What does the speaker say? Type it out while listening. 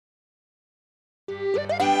Hello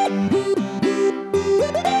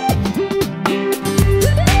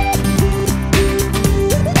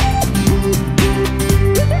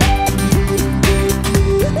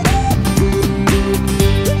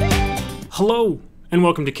and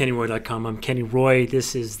welcome to KennyRoy.com. I'm Kenny Roy.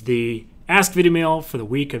 This is the Ask Videomail for the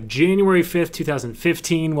week of January 5th,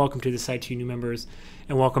 2015. Welcome to the site to you new members,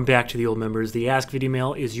 and welcome back to the old members. The Ask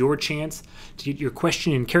Videomail is your chance to get your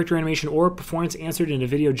question in character animation or performance answered in a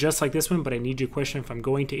video just like this one, but I need your question if I'm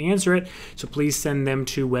going to answer it, so please send them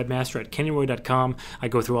to webmaster@kennyroy.com. I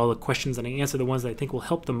go through all the questions and I answer the ones that I think will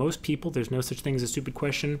help the most people. There's no such thing as a stupid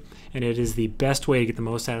question, and it is the best way to get the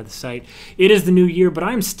most out of the site. It is the new year, but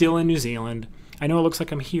I'm still in New Zealand. I know it looks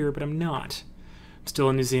like I'm here, but I'm not. I'm still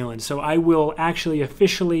in New Zealand. So I will actually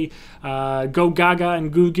officially go gaga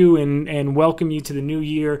and goo goo and welcome you to the new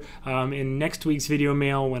year in next week's video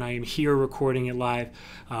mail when I am here recording it live.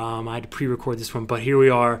 I had to pre-record this one, but here we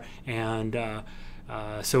are. And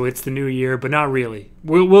so it's the new year, but not really.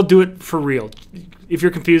 We'll do it for real. If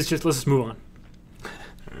you're confused, let's just move on.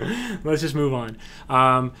 Let's just move on.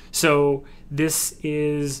 So this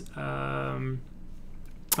is...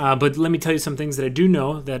 but let me tell you some things that I do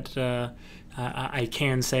know that I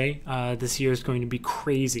can say. This year is going to be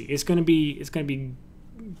crazy. It's going to be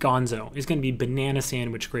gonzo. It's going to be banana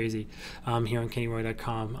sandwich crazy here on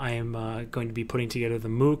KennyRoy.com. I am going to be putting together the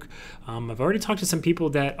MOOC. I've already talked to some people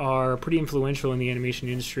that are pretty influential in the animation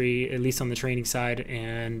industry, at least on the training side,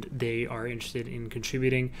 and they are interested in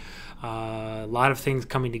contributing. A lot of things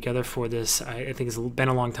coming together for this. I think it's been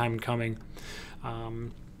a long time coming.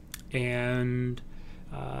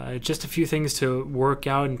 Just a few things to work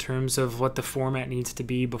out in terms of what the format needs to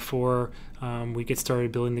be before we get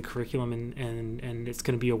started building the curriculum, and it's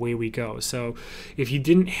going to be away we go. So if you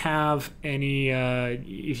didn't have any,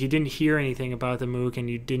 if you didn't hear anything about the MOOC and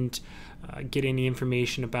you didn't get any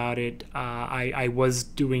information about it, I was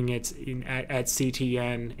doing it at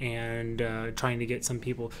CTN and trying to get some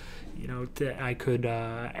people, you know, that I could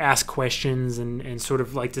ask questions and sort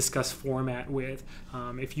of like discuss format with.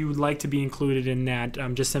 If you would like to be included in that,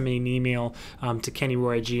 just send me an email to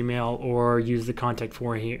kennyroy@gmail.com or use the contact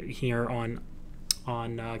form here on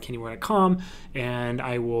kennyroy.com, and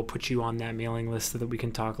I will put you on that mailing list so that we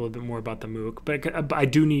can talk a little bit more about the MOOC. But I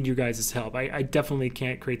do need your guys' help. I definitely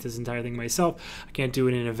can't create this entire thing myself. I can't do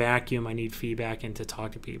it in a vacuum. I need feedback and to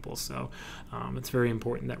talk to people. So it's very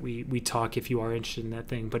important that we talk if you are interested in that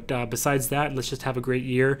thing. But besides that, let's just have a great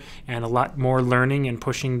year and a lot more learning and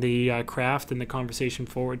pushing the craft and the conversation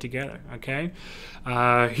forward together. Okay?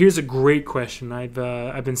 Here's a great question. I've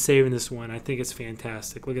been saving this one. I think it's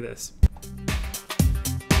fantastic. Look at this.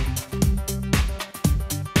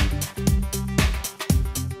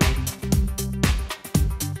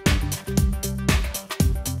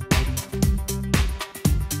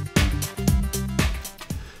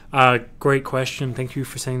 Great question. Thank you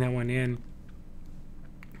for sending that one in.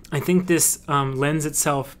 I think this lends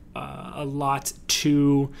itself a lot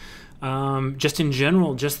to just in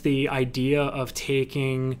general, just the idea of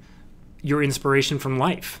taking your inspiration from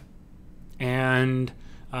life and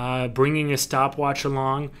bringing a stopwatch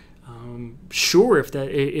along. Sure,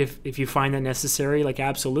 if you find that necessary, like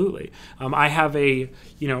absolutely. I have a,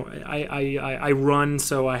 you know, I run,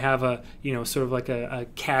 so I have a, you know, sort of like a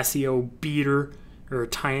Casio beater or a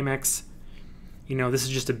Timex. You know, this is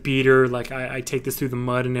just a beater. Like I take this through the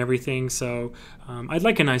mud and everything. So I'd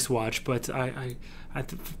like a nice watch, but I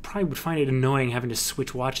probably would find it annoying having to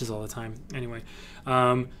switch watches all the time. Anyway,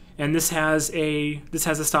 and this has a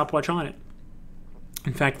stopwatch on it.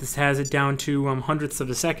 In fact, this has it down to hundredths of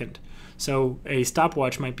a second. So a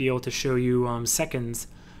stopwatch might be able to show you seconds,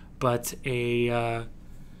 but a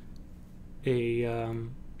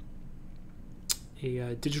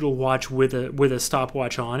digital watch with a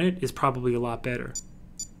stopwatch on it is probably a lot better,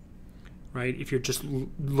 right? If you're just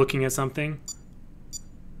looking at something.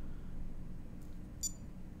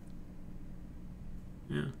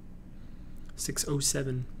 Yeah,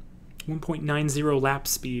 607, 1.90 lap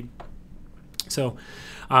speed. So,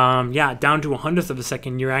 yeah, down to a hundredth of a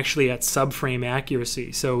second, you're actually at subframe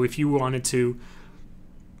accuracy. So if you wanted to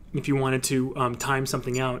time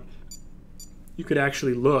something out, you could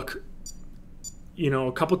actually look, you know,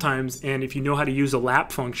 a couple times, and if you know how to use a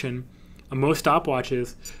lap function, most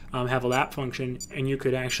stopwatches have a lap function, and you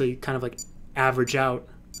could actually kind of like average out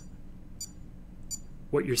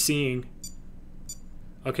what you're seeing.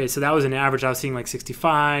 Okay, so that was an average. I was seeing like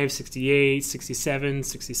 65, 68, 67,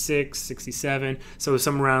 66, 67. So it was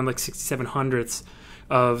somewhere around like 67 hundredths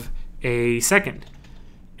of a second.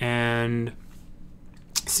 And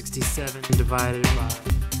 67 divided by...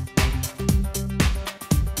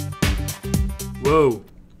 Whoa.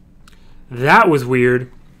 That was weird.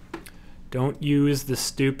 Don't use the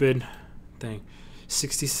stupid thing.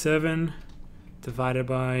 67 divided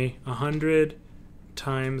by 100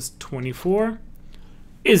 times 24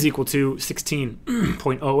 is equal to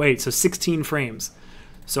 16.08. So 16 frames.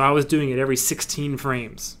 So I was doing it every 16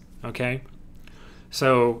 frames. Okay?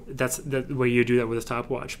 So that's the way you do that with a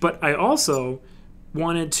stopwatch. But I also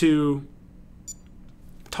wanted to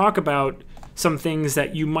talk about some things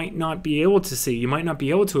that you might not be able to see, you might not be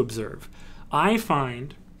able to observe. I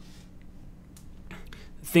find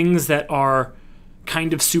things that are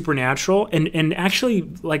kind of supernatural and actually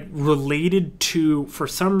like related to, for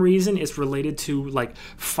some reason, it's related to like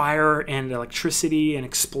fire and electricity and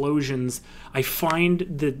explosions. I find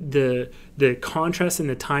the contrast and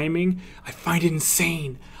the timing, I find it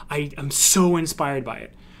insane. I am so inspired by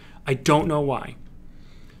it. I don't know why.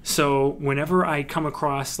 So whenever I come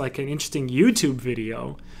across like an interesting YouTube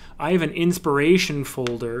video, I have an inspiration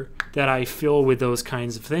folder that I fill with those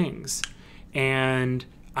kinds of things. And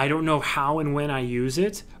I don't know how and when I use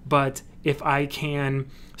it, but if I can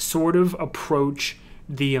sort of approach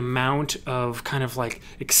the amount of kind of like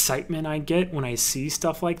excitement I get when I see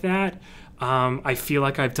stuff like that, I feel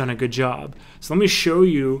like I've done a good job. So let me show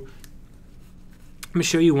you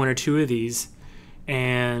one or two of these,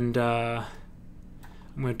 and I'm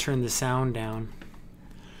going to turn the sound down,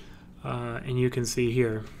 and you can see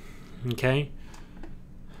here. Okay.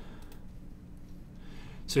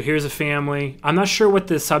 So here's a family. I'm not sure what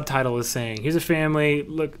the subtitle is saying. Here's a family.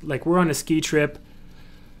 Look, like we're on a ski trip.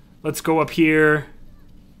 Let's go up here.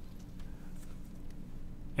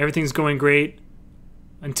 Everything's going great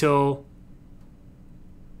until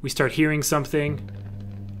we start hearing something.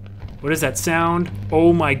 What is that sound?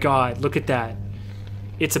 Oh my God, look at that.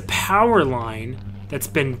 It's a power line that's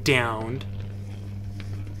been downed,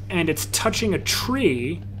 and it's touching a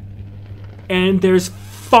tree, and there's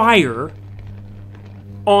fire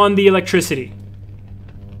on the electricity.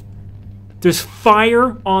 There's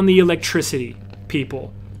fire on the electricity,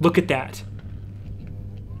 people. Look at that.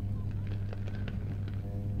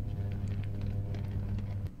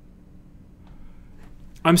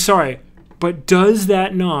 I'm sorry, but does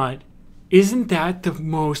that not, isn't that the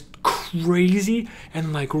most crazy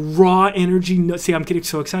and like raw energy? See, I'm getting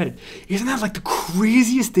so excited. Isn't that like the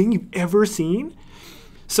craziest thing you've ever seen?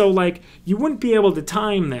 So like, you wouldn't be able to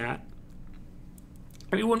time that.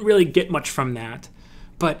 You wouldn't really get much from that,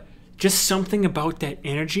 but just something about that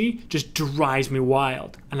energy just drives me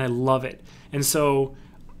wild, and I love it. And so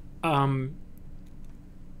you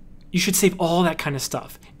should save all that kind of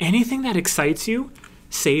stuff. Anything that excites you,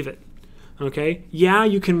 save it. Okay? Yeah,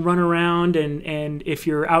 you can run around, and if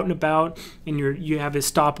you're out and about and you have a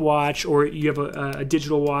stopwatch, or you have a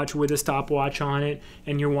digital watch with a stopwatch on it,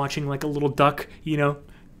 and you're watching like a little duck,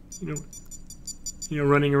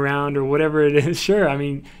 running around or whatever it is. Sure, I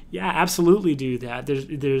mean, yeah, absolutely do that.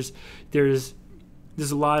 There's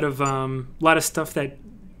a lot of stuff that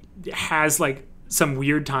has like some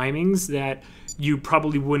weird timings that you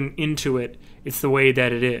probably wouldn't intuit. It's the way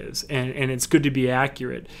that it is, and it's good to be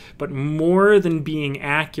accurate. But more than being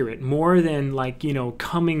accurate, more than like,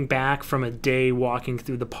 coming back from a day walking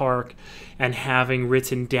through the park and having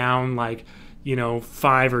written down like,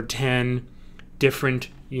 5 or 10 different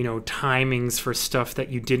timings for stuff that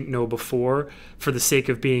you didn't know before for the sake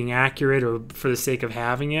of being accurate or for the sake of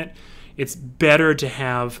having it. It's better to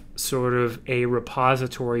have sort of a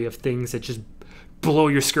repository of things that just blow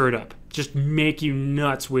your skirt up, just make you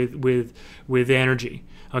nuts with energy.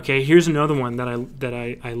 Okay, here's another one that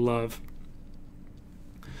I love.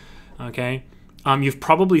 Okay, you've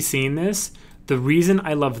probably seen this. The reason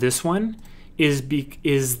I love this one is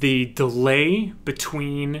the delay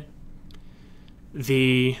between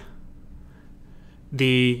the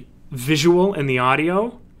visual and the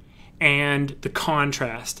audio and the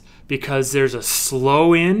contrast, because there's a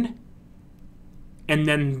slow in and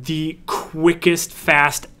then the quickest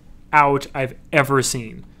fast out I've ever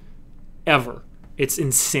seen. Ever. It's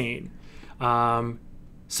insane.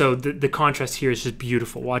 So the contrast here is just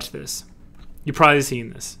beautiful. Watch this. You've probably seen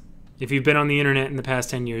this. If you've been on the internet in the past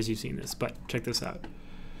 10 years, you've seen this, but check this out.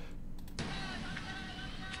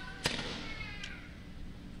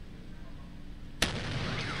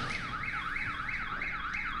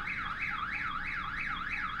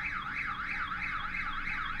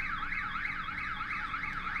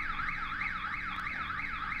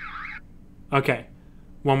 Okay,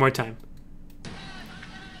 one more time.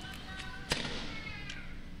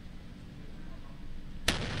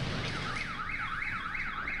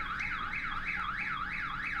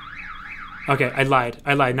 Okay, I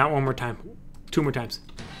lied. Not one more time. 2 more times.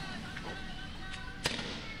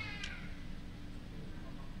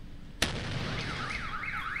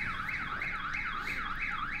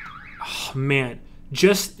 oh man,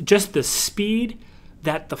 just the speed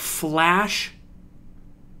that the flash,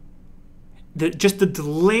 just the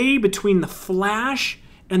delay between the flash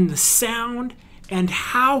and the sound, and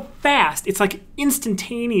how fast it's like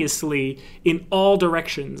instantaneously in all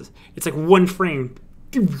directions. It's like one frame,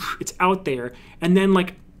 it's out there, and then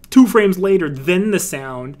like 2 frames later, then the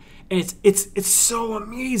sound, and it's so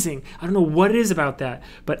amazing. I don't know what it is about that,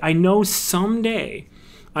 but I know someday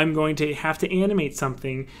I'm going to have to animate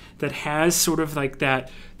something that has sort of like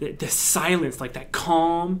that, the silence, like that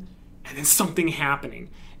calm, and then something happening.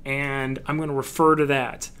 And I'm going to refer to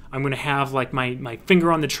that. I'm going to have like my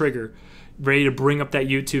finger on the trigger, ready to bring up that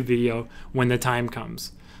YouTube video when the time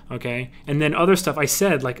comes. Okay? And then other stuff I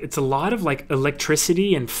said, like it's a lot of like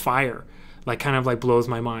electricity and fire, like kind of like blows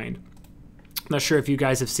my mind. I'm not sure if you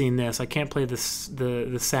guys have seen this. I can't play this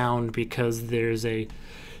the sound because there's a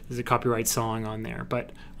copyright song on there,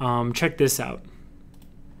 but check this out.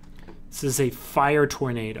 This is a fire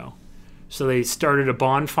tornado. So they started a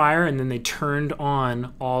bonfire, and then they turned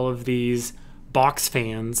on all of these box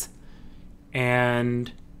fans,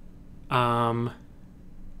 and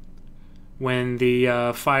when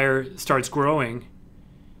the fire starts growing,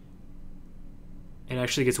 it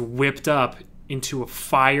actually gets whipped up into a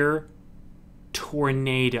fire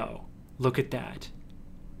tornado. Look at that.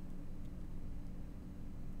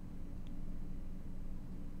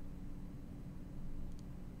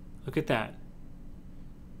 Look at that.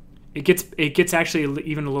 It gets actually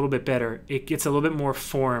even a little bit better. It gets a little bit more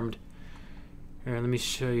formed. Here, let me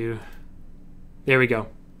show you. There we go.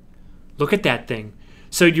 Look at that thing.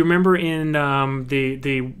 So you remember in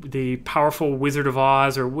the powerful Wizard of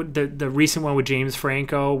Oz, or the recent one with James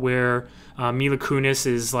Franco, where Mila Kunis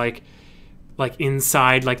is like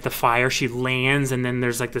inside like the fire. She lands, and then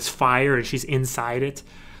there's like this fire, and she's inside it,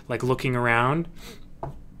 like looking around.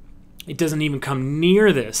 It doesn't even come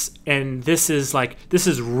near this, and this is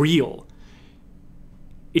real.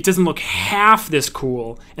 It doesn't look half this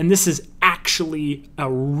cool, and this is actually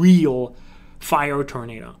a real fire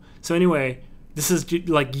tornado. So anyway, this is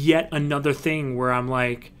like yet another thing where I'm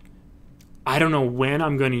like, I don't know when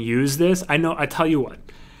I'm going to use this. I tell you what,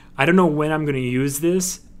 I don't know when I'm going to use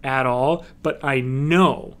this at all, but I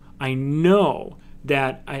know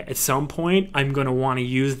that at some point I'm going to want to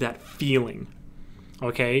use that feeling.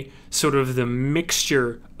 Okay, sort of the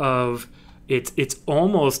mixture of it's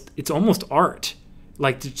almost art,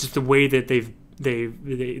 like just the way that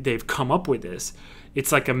they've come up with this.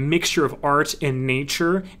 It's like a mixture of art and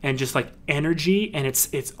nature and just like energy, and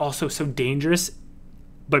it's also so dangerous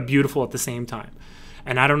but beautiful at the same time.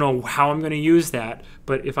 And I don't know how I'm going to use that,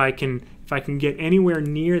 but if I can get anywhere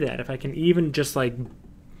near that, if I can even just like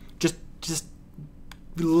just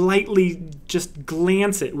lightly just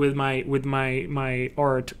glance it with my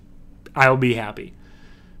art, I'll be happy.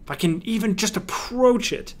 If I can even just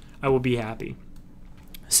approach it, I will be happy.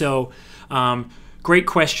 So great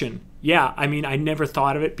question. Yeah, I mean, I never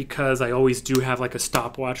thought of it because I always do have like a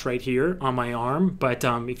stopwatch right here on my arm, but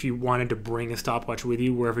if you wanted to bring a stopwatch with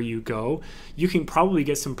you wherever you go, you can probably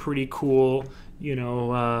get some pretty cool,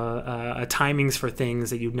 timings for things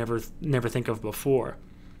that you'd never think of before.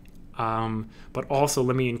 But also,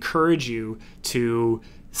 let me encourage you to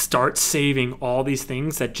start saving all these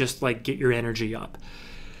things that just like get your energy up.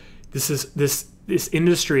 This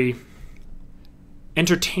industry,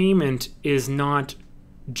 entertainment is not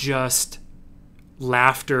just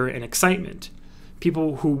laughter and excitement.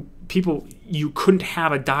 You couldn't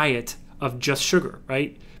have a diet of just sugar,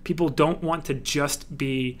 right? People don't want to just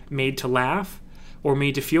be made to laugh or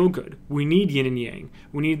made to feel good. We need yin and yang.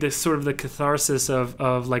 We need this sort of the catharsis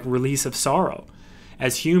of like release of sorrow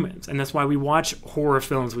as humans. And that's why we watch horror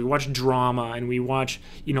films, we watch drama, and we watch,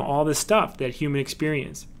 all this stuff that human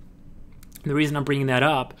experience. And the reason I'm bringing that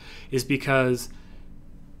up is because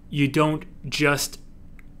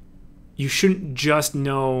you shouldn't just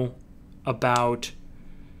know about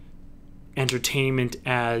entertainment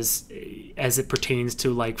as it pertains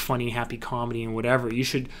to like funny, happy comedy and whatever. You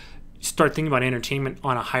should start thinking about entertainment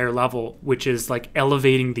on a higher level, which is like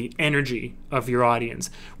elevating the energy of your audience.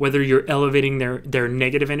 Whether you're elevating their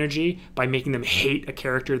negative energy by making them hate a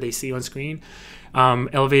character they see on screen,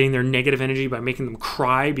 elevating their negative energy by making them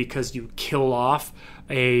cry because you kill off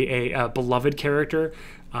a beloved character,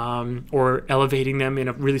 or elevating them in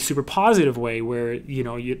a really super positive way where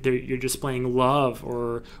you're displaying love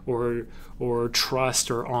or trust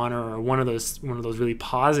or honor, or one of those really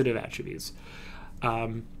positive attributes.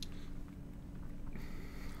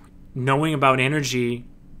 Knowing about energy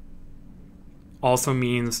also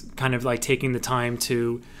means kind of like taking the time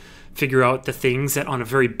to figure out the things that on a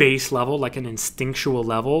very base level, like an instinctual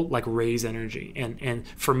level, like raise energy. And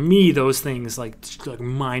for me, those things like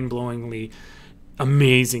mind-blowingly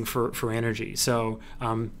amazing for energy. So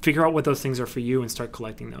figure out what those things are for you and start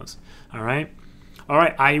collecting those. All right.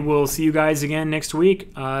 I will see you guys again next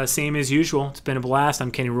week. Same as usual. It's been a blast.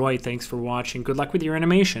 I'm Kenny Roy. Thanks for watching. Good luck with your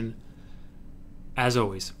animation. As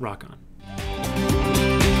always, rock on.